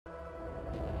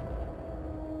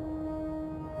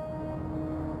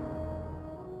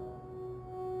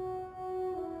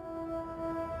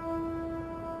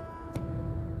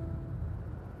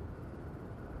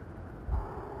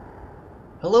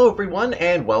Hello everyone,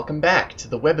 and welcome back to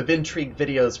the Web of Intrigue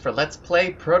videos for Let's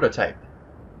Play Prototype.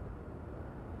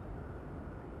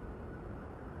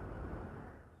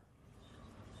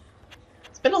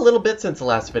 It's been a little bit since the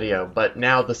last video, but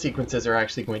now the sequences are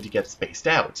actually going to get spaced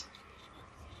out.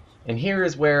 And here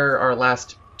is where our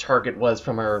last target was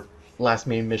from our last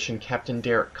main mission, Captain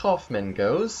Derek Kaufman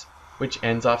goes, which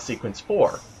ends off sequence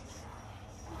 4.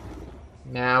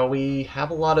 Now we have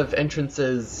a lot of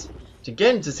entrances to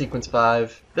get into sequence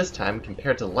 5 this time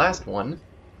compared to the last one,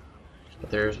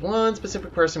 but there's one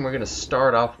specific person we're going to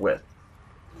start off with.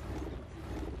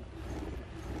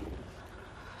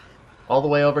 All the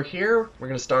way over here, we're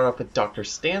going to start off with Dr.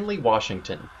 Stanley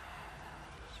Washington.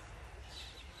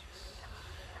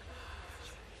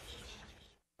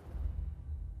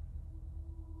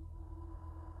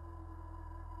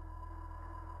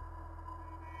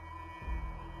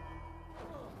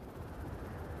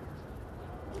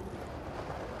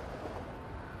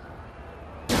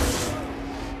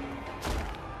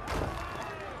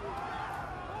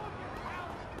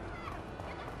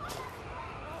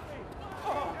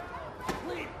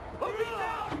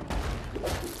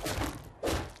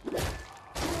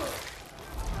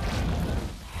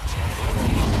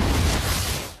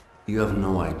 You have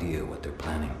no idea what they're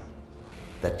planning.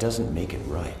 That doesn't make it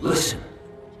right. Listen!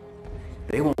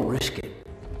 They won't risk it.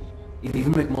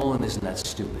 Even McMullen isn't that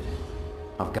stupid.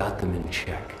 I've got them in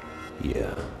check.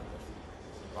 Yeah.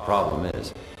 Problem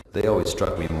is, they always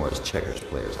struck me more as checkers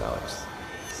players, Alex.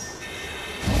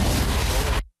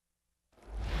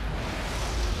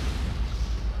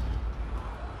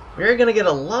 We're going to get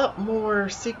a lot more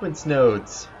sequence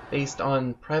nodes based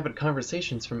on private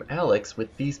conversations from Alex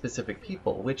with these specific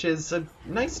people, which is a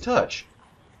nice touch.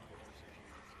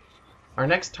 Our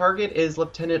next target is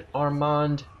Lieutenant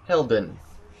Armand Helden.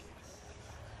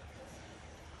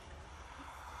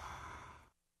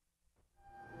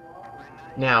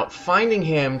 Now, finding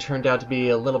him turned out to be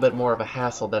a little bit more of a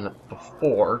hassle than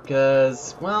before,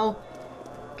 because, well,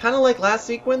 kind of like last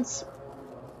sequence,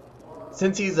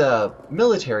 since he's a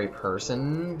military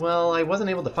person, well, I wasn't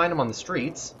able to find him on the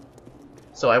streets.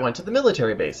 So I went to the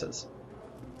military bases.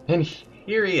 And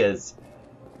here he is.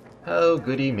 Oh,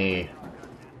 goody me.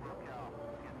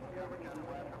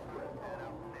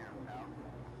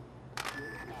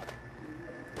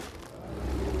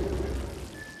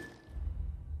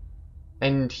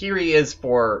 And here he is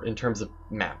in terms of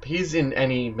map. He's in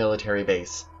any military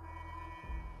base.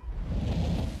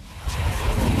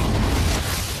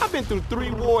 I've been through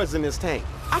 3 wars in this tank.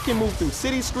 I can move through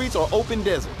city streets or open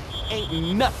desert.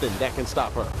 Ain't nothing that can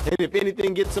stop her. And if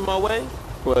anything gets in my way,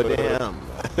 well damn,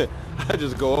 I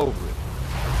just go over it.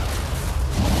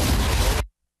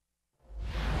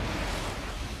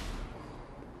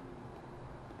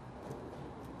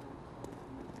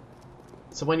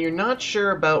 So when you're not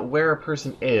sure about where a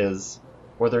person is,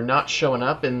 or they're not showing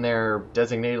up in their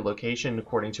designated location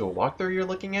according to a walkthrough you're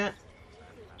looking at,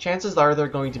 chances are they're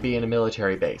going to be in a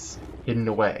military base, hidden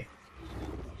away.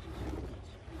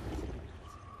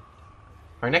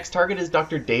 Our next target is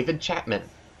Dr. David Chapman.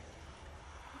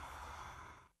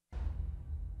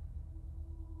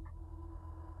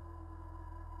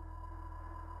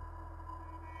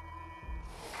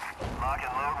 Lock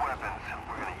and load weapons.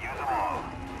 We're gonna use them all.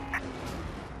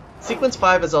 Sequence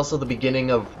 5 is also the beginning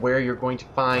of where you're going to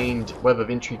find Web of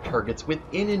Intrigue targets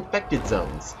within infected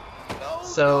zones.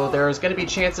 So there's going to be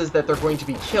chances that they're going to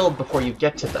be killed before you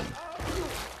get to them.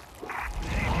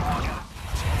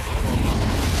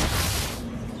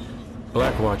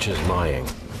 Blackwatch is lying.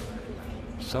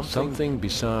 Something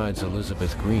besides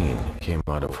Elizabeth Green came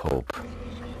out of Hope.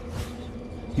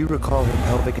 You recall her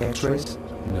pelvic x-rays?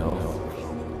 No,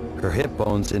 Her hip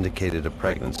bones indicated a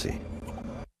pregnancy.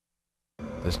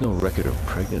 there's no record of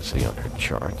pregnancy on her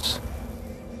charts.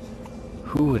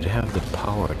 Who would have the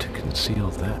power to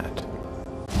conceal that?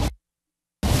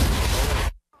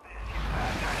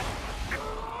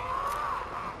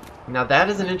 Now that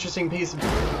is an interesting piece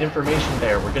of information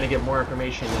there. We're going to get more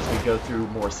information as we go through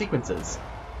more sequences.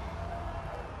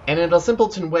 And in a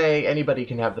simpleton way, anybody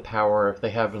can have the power if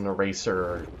they have an eraser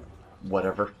or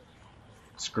whatever.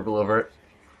 Scribble over it.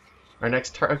 Our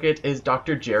next target is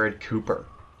Dr. Jared Cooper.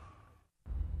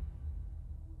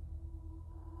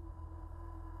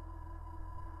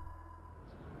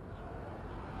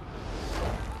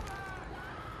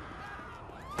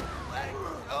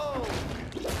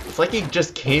 It's like he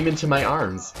just came into my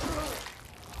arms.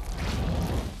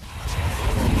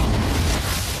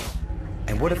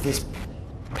 And what if this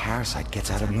parasite gets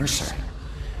out of Mercer?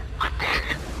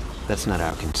 That's not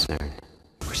our concern.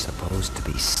 We're supposed to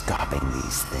be stopping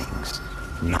these things,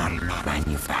 not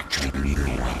manufacturing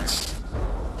new ones.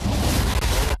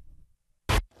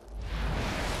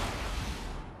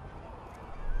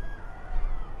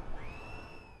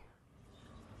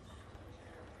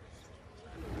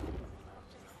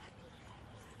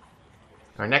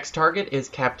 Our next target is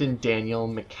Captain Daniel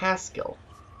McCaskill.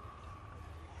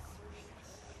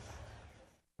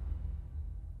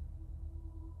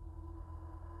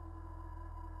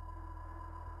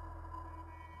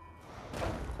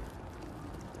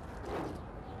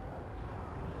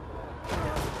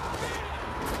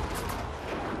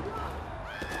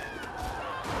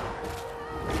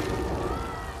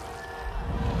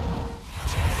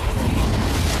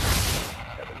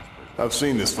 I've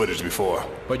seen this footage before.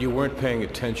 But you weren't paying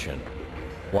attention.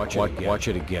 Watch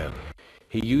it again.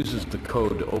 He uses the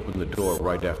code to open the door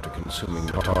right after consuming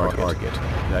the target.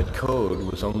 That code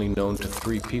was only known to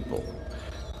 3 people.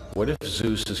 What if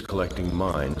Zeus is collecting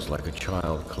minds like a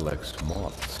child collects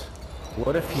moths?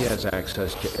 What if he has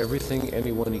access to everything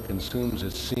anyone he consumes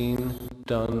has seen,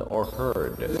 done, or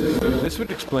heard? This would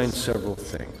explain several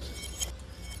things.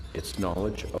 Its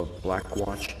knowledge of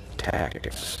Blackwatch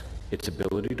tactics, its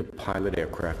ability to pilot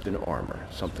aircraft in armor,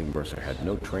 something Mercer had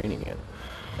no training in,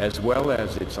 as well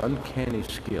as its uncanny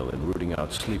skill in rooting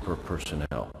out sleeper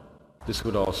personnel. This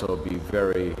would also be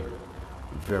very,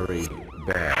 very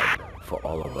bad for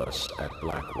all of us at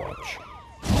Blackwatch.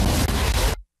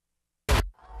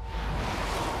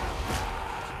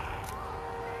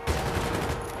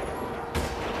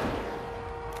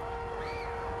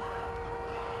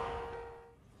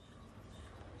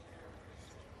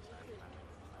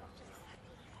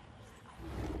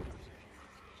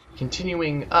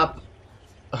 Continuing up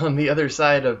on the other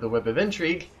side of the Web of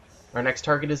Intrigue, our next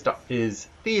target is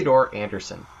Theodore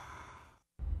Anderson.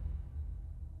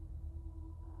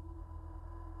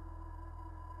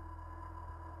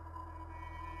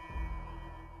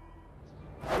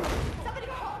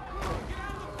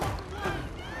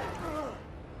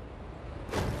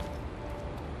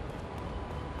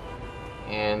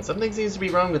 And something seems to be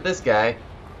wrong with this guy.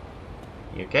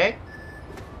 You okay?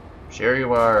 Sure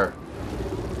you are.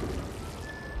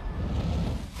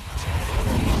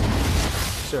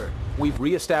 Sir, we've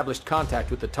re-established contact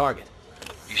with the target.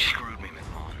 You screwed me,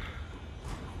 McMullen.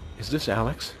 Is this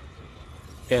Alex?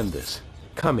 End this.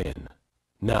 Come in.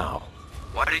 Now.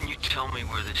 Why didn't you tell me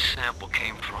where this sample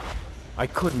came from? I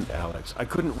couldn't, Alex. I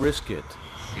couldn't risk it.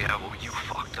 Yeah, well, you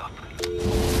fucked up.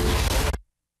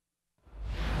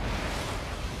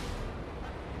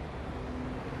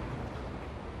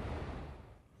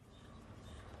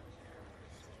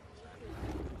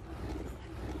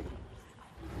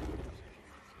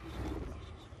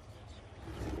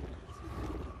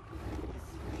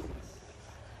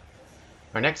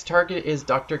 Our next target is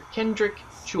Dr. Kendrick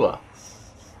Chua.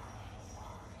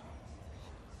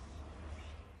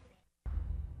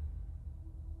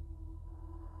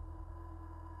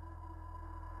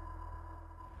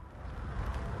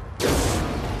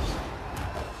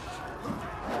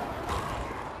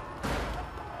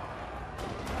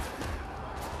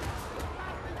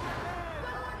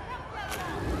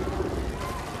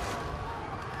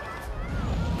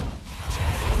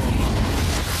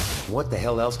 What the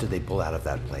hell else did they pull out of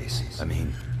that place? I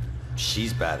mean,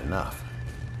 she's bad enough.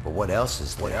 But what else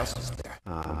is there?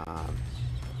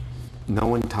 No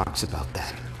one talks about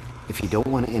that. If you don't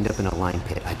want to end up in a line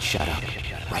pit, I'd shut up.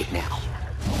 Right now.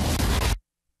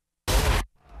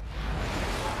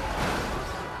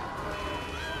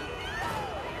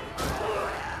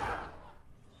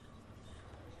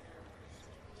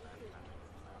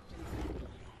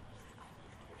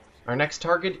 Our next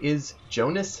target is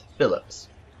Jonas Phillips.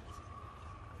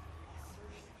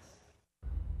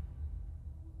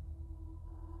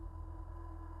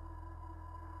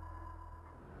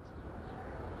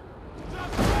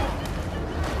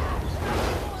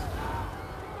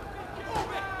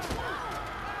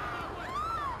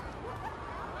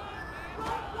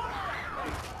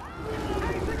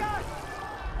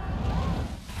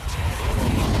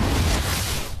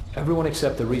 Everyone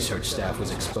except the research staff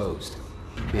was exposed.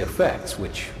 The effects,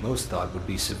 which most thought would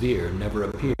be severe, never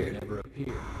appeared.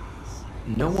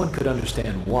 No one could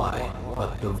understand why,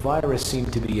 but the virus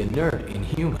seemed to be inert in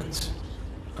humans.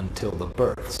 Until the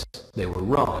births. They were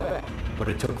wrong, but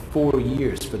it took 4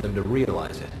 years for them to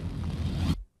realize it.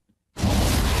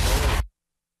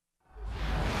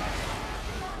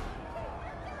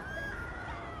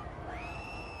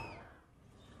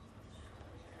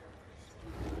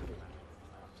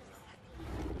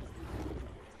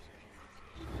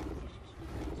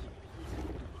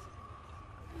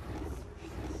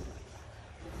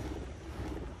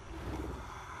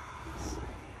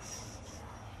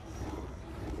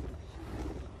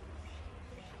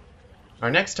 Our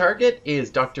next target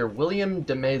is Dr. William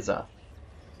DeMeza.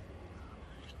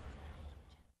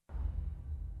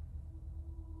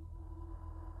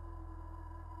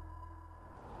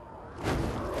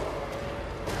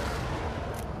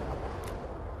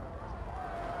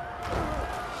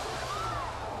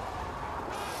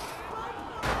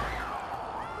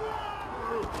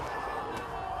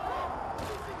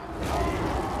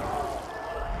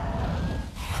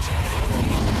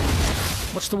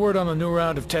 What's the word on the new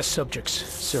round of test subjects?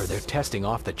 Sir, they're testing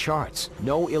off the charts.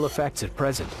 No ill effects at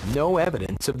present. No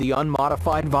evidence of the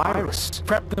unmodified virus.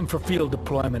 Prep them for field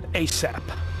deployment ASAP.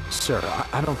 Sir,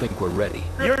 I don't think we're ready.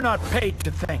 You're not paid to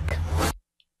think.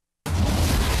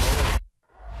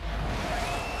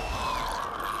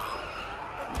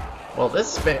 Well,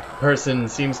 this person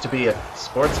seems to be a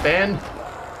sports fan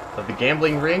of the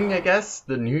gambling ring, I guess.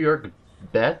 The New York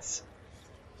Bets.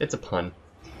 It's a pun.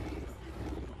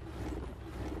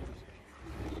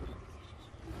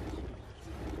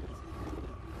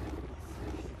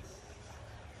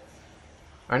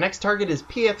 Our next target is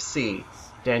PFC,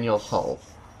 Daniel Hull.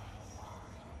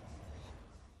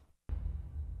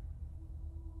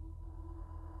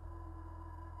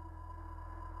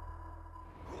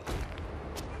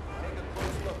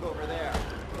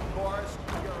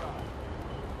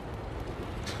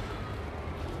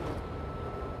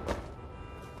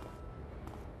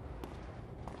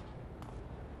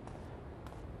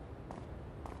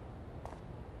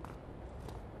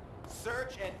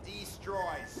 Search and destroy.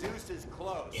 Zeus is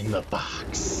close. In the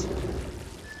box.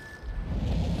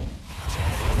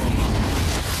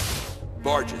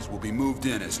 Barges will be moved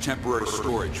in as temporary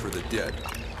storage for the dead.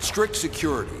 Strict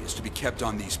security is to be kept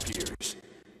on these piers.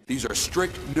 These are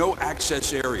strict,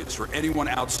 no-access areas for anyone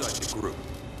outside the group.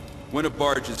 When a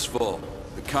barge is full,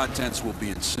 the contents will be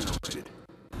incinerated.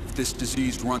 If this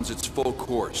disease runs its full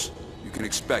course, you can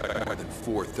expect more than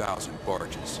 4,000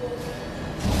 barges.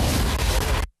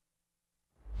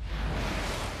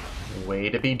 Way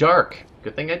to be dark.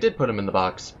 Good thing I did put him in the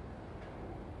box.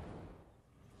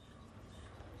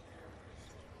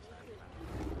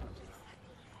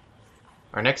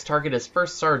 Our next target is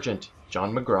First Sergeant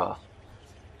John McGraw.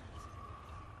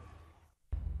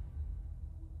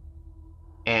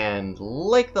 And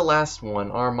like the last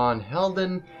one, Armand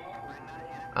Helden,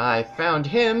 I found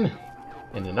him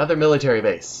in another military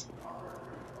base.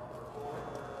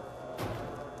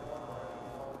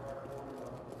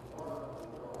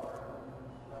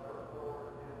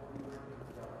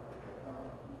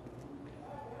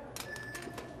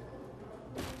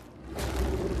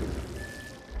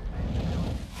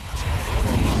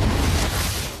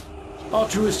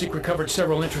 Altruistic recovered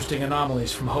several interesting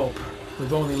anomalies from Hope.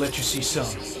 We've only let you see some.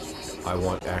 I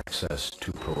want access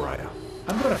to Pariah.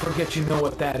 I'm gonna forget you know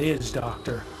what that is,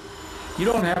 Doctor. You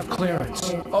don't have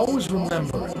clearance. Always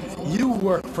remember, you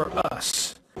work for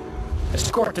us.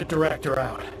 Escort the director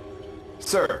out.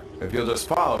 Sir, if you'll just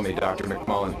follow me, Dr.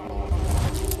 McMullen.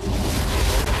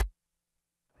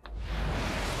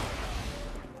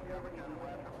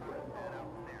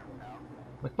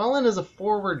 McMullen is a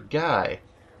forward guy.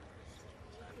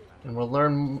 And we'll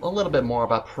learn a little bit more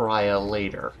about Pariah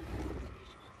later.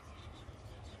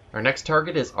 Our next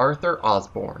target is Arthur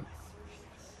Osborne.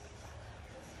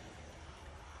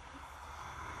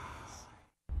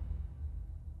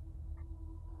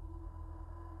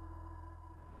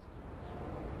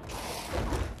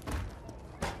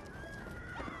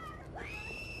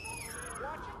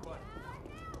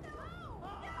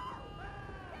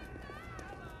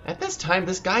 At this time,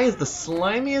 this guy is the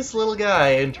slimiest little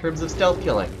guy in terms of stealth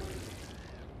killing.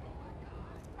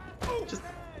 Just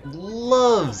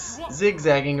loves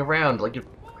zigzagging around like a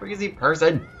crazy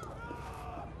person.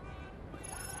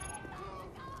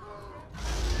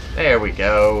 There we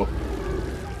go.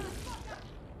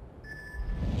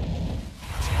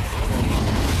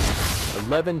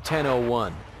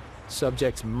 (11:10:01).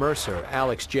 Subjects Mercer,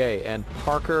 Alex J, and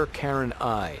Parker Karen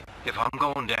I. If I'm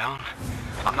going down,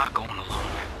 I'm not going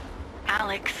alone.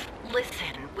 Alex,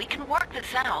 listen, we can work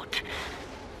this out.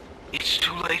 It's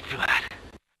too late for that.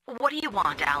 What do you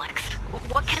want, Alex?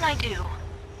 What can I do?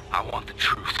 I want the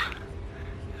truth.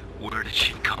 Where did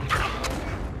she come from?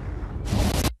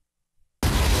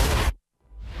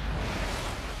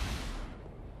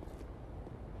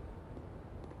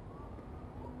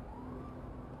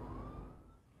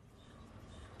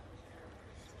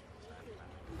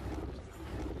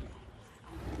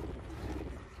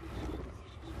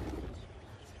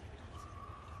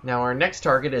 Now our next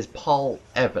target is Paul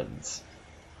Evans.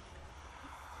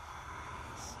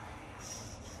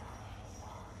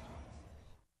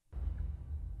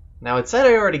 Now it said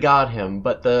I already got him,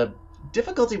 but the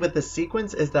difficulty with this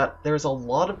sequence is that there's a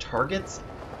lot of targets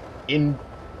in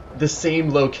the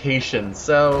same location,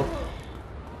 so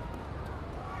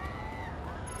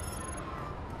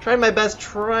trying my best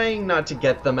trying not to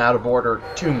get them out of order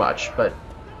too much, but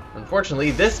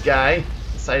unfortunately this guy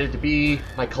decided to be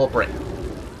my culprit.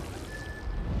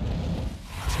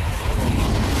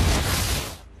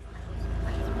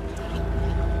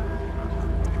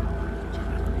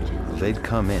 They'd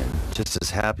come in just as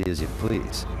happy as you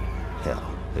please. Hell,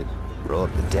 they'd Roll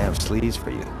up the damn sleeves for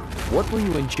you. What were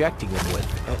you injecting him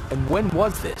with? And when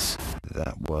was this?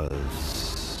 That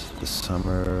was the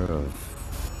summer of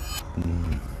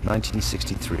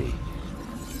 1963.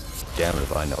 Damn it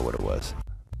if I know what it was.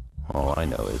 All I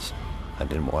know is I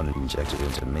didn't want it injected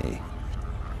into me.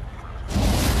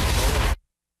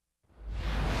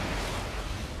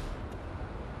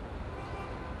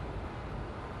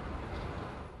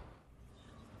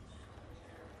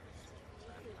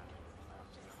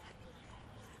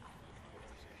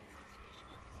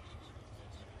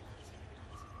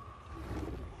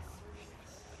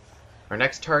 Our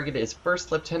next target is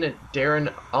First Lieutenant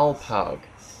Darren Alpog.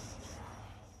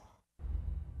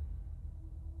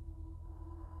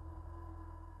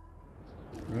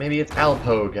 Maybe it's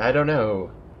Alpog, I don't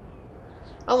know.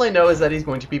 All I know is that he's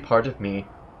going to be part of me,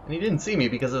 and he didn't see me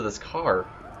because of this car.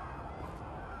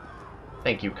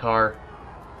 Thank you, car.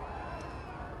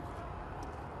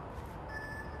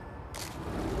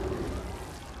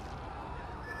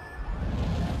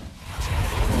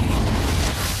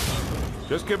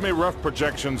 Just give me rough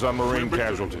projections on Marine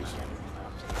casualties.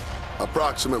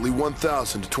 Approximately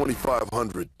 1,000 to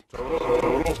 2,500.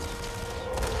 Total?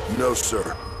 No,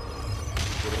 sir.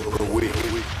 Per week.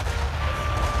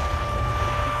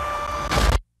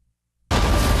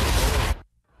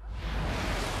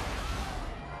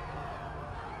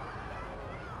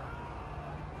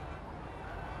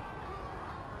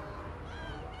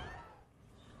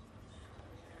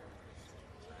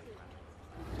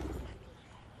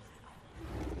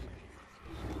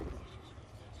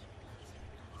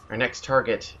 Our next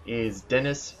target is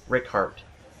Dennis Rickhart.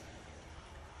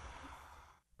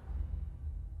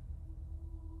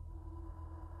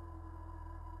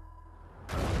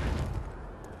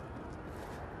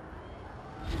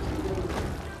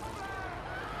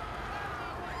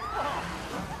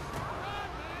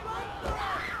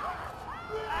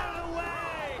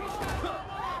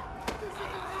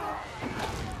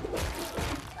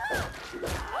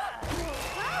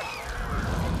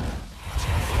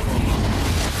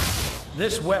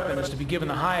 This weapon is to be given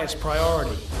the highest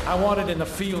priority. I want it in the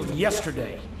field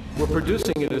yesterday. We're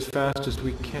producing it as fast as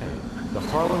we can. The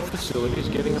Harlem facility is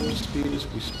getting up to speed as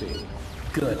we speak.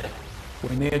 Good.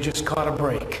 We may have just caught a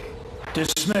break.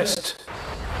 Dismissed.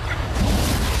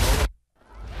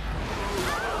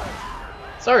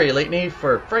 Sorry, Leitney,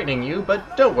 for frightening you,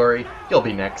 but don't worry, you'll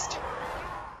be next.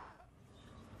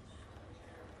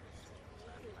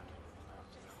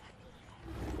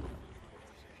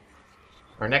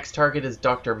 Our next target is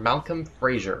Dr. Malcolm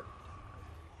Frazier.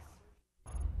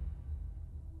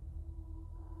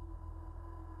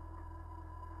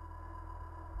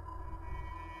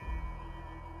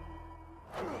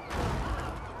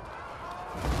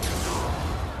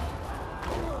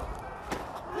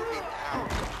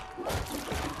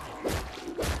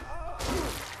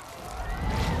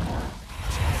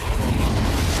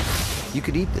 You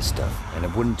could eat this stuff, and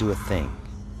it wouldn't do a thing.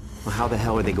 Well, how the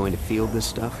hell are they going to field this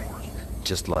stuff?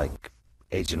 Just like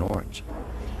Agent Orange.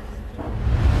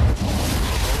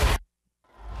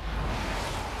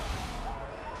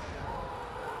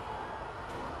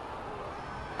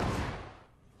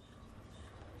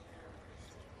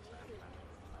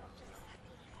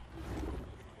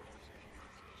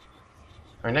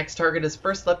 Our next target is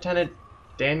First Lieutenant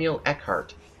Daniel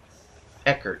Eckert.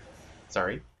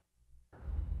 Sorry.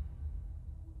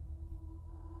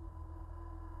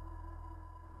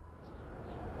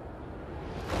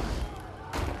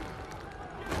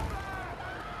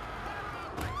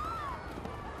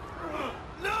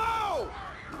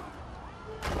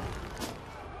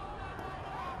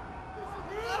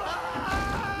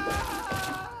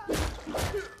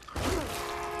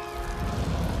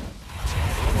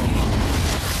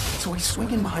 So he's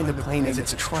swinging behind the plane as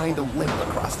it's trying to limp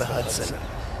across the Hudson.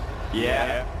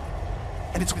 Yeah.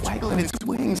 And it's waggling its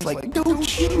wings like, don't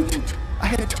shoot! I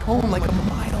had a tone like a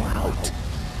mile out.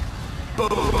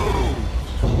 Boom!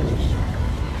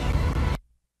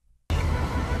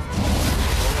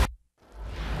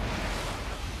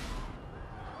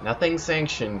 Nothing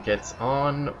sanctioned gets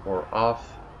on or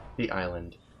off the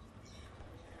island.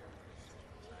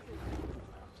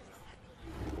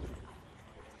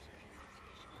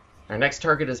 Our next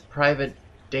target is Private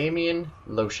Damien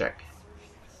Loshek.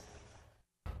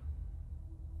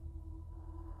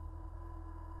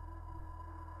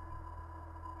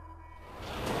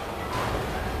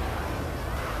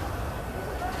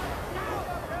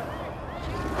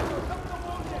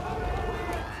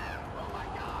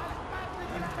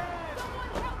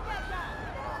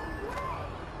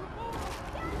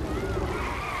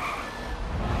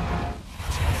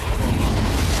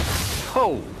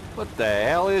 Oh, What the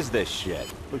hell is this shit?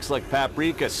 Looks like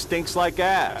paprika, stinks like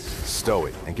ass. Stow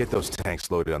it, and get those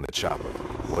tanks loaded on the chopper.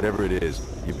 Whatever it is,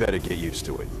 you better get used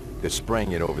to it. They're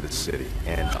spraying it over the city,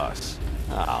 and us.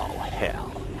 Oh,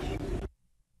 hell.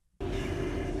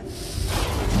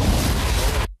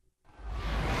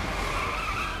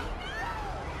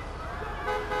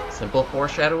 Simple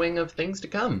foreshadowing of things to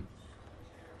come.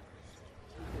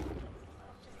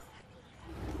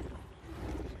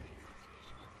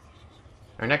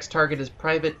 Our next target is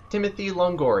Private Timothy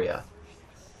Longoria.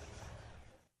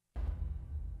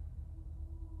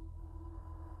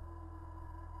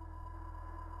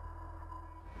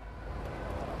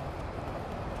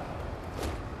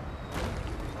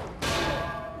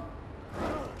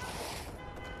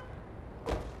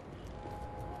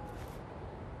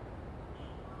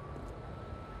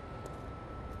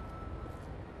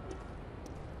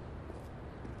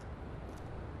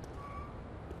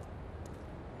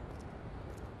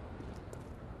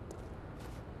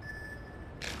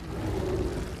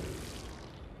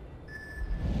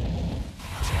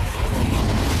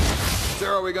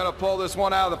 Sir, are we gonna pull this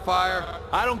one out of the fire?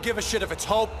 I don't give a shit if it's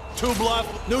Hope, Two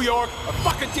Bluff, New York, or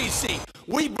fucking DC.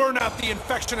 We burn out the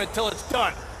infection until it's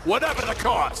done, whatever the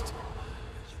cost.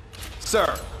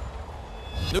 Sir.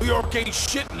 New York ain't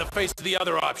shit in the face of the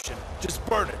other option. Just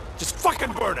burn it. Just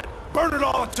fucking burn it. Burn it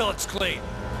all until it's clean.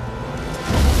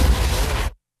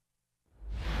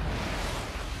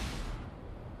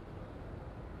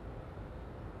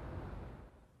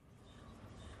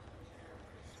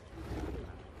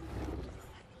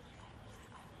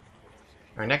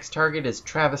 Our next target is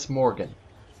Travis Morgan.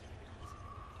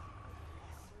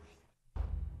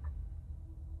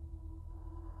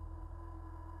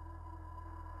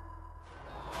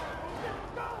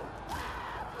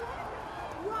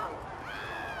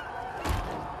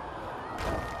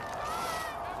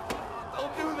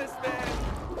 Don't do this, man.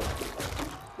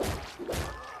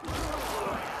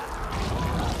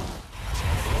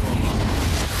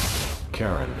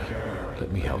 Karen,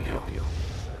 let me help you.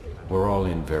 We're all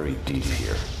in very deep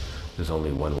here. There's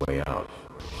only one way out.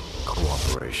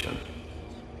 Cooperation.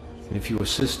 And if you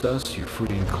assist us, you're free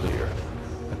and clear.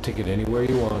 A ticket anywhere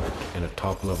you want, and a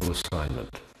top-level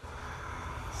assignment.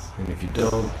 And if you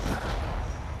don't,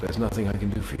 there's nothing I can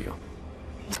do for you.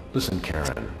 Listen,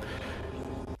 Karen.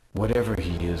 Whatever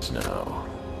he is now,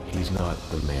 he's not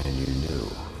the man you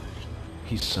knew.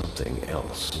 He's something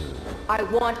else. I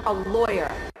want a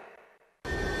lawyer.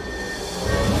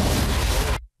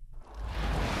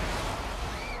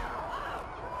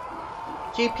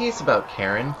 Key piece about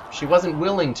Karen, she wasn't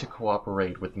willing to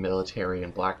cooperate with the military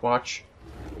and Blackwatch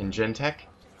in Gentech.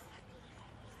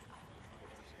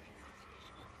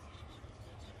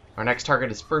 Our next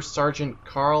target is First Sergeant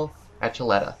Carl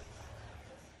Achilletta.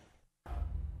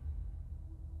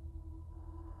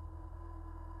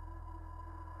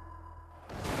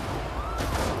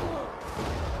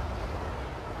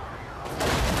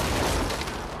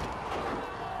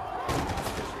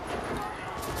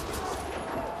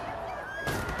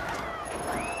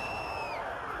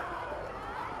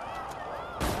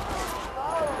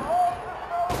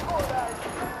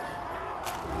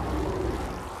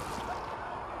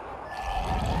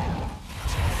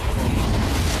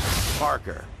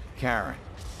 Parker, Karen,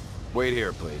 wait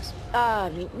here, please.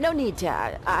 No need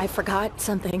to. I forgot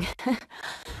something.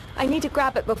 I need to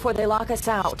grab it before they lock us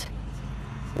out.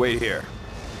 Wait here.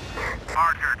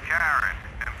 Parker, Karen,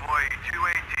 employee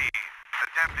 218,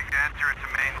 attempting to enter into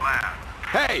main lab.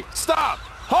 Hey, stop!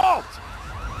 Halt!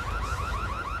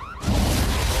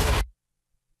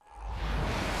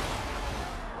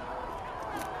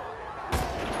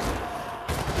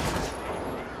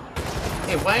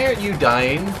 Hey, why aren't you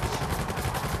dying?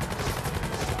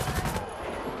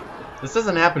 This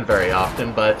doesn't happen very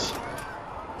often, but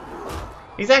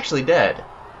he's actually dead,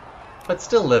 but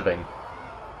still living.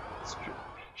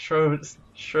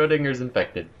 Schrodinger's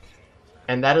infected.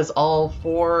 And that is all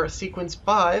for Sequence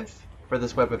 5 for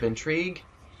this Web of Intrigue.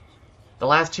 The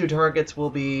last two targets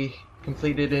will be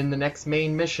completed in the next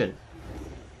main mission.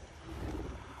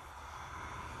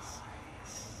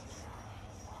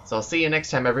 So I'll see you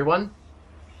next time, everyone,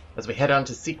 as we head on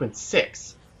to Sequence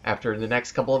 6 after the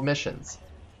next couple of missions.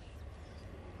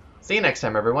 See you next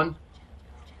time, everyone.